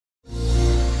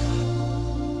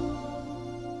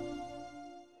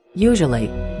Usually,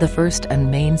 the first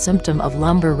and main symptom of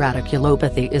lumbar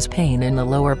radiculopathy is pain in the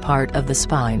lower part of the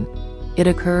spine. It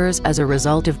occurs as a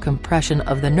result of compression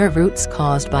of the nerve roots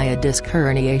caused by a disc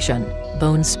herniation,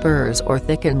 bone spurs or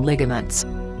thickened ligaments.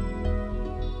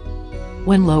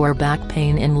 When lower back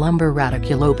pain in lumbar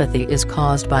radiculopathy is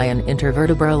caused by an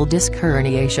intervertebral disc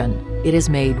herniation, it is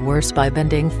made worse by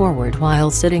bending forward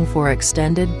while sitting for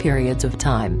extended periods of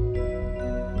time.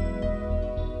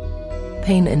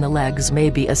 Pain in the legs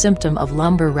may be a symptom of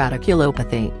lumbar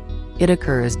radiculopathy. It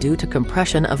occurs due to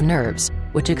compression of nerves,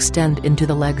 which extend into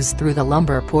the legs through the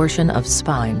lumbar portion of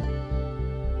spine.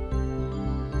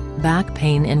 Back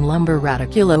pain in lumbar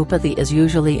radiculopathy is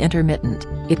usually intermittent.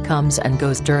 It comes and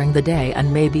goes during the day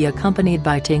and may be accompanied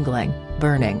by tingling,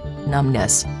 burning,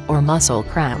 numbness, or muscle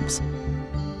cramps.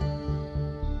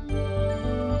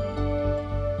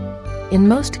 In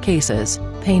most cases,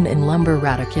 pain in lumbar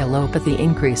radiculopathy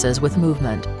increases with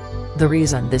movement. The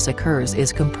reason this occurs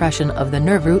is compression of the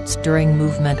nerve roots during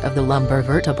movement of the lumbar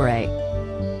vertebrae.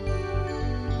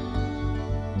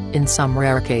 In some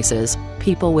rare cases,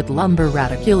 people with lumbar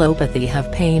radiculopathy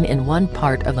have pain in one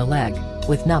part of the leg,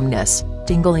 with numbness,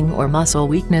 tingling or muscle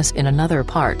weakness in another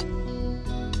part.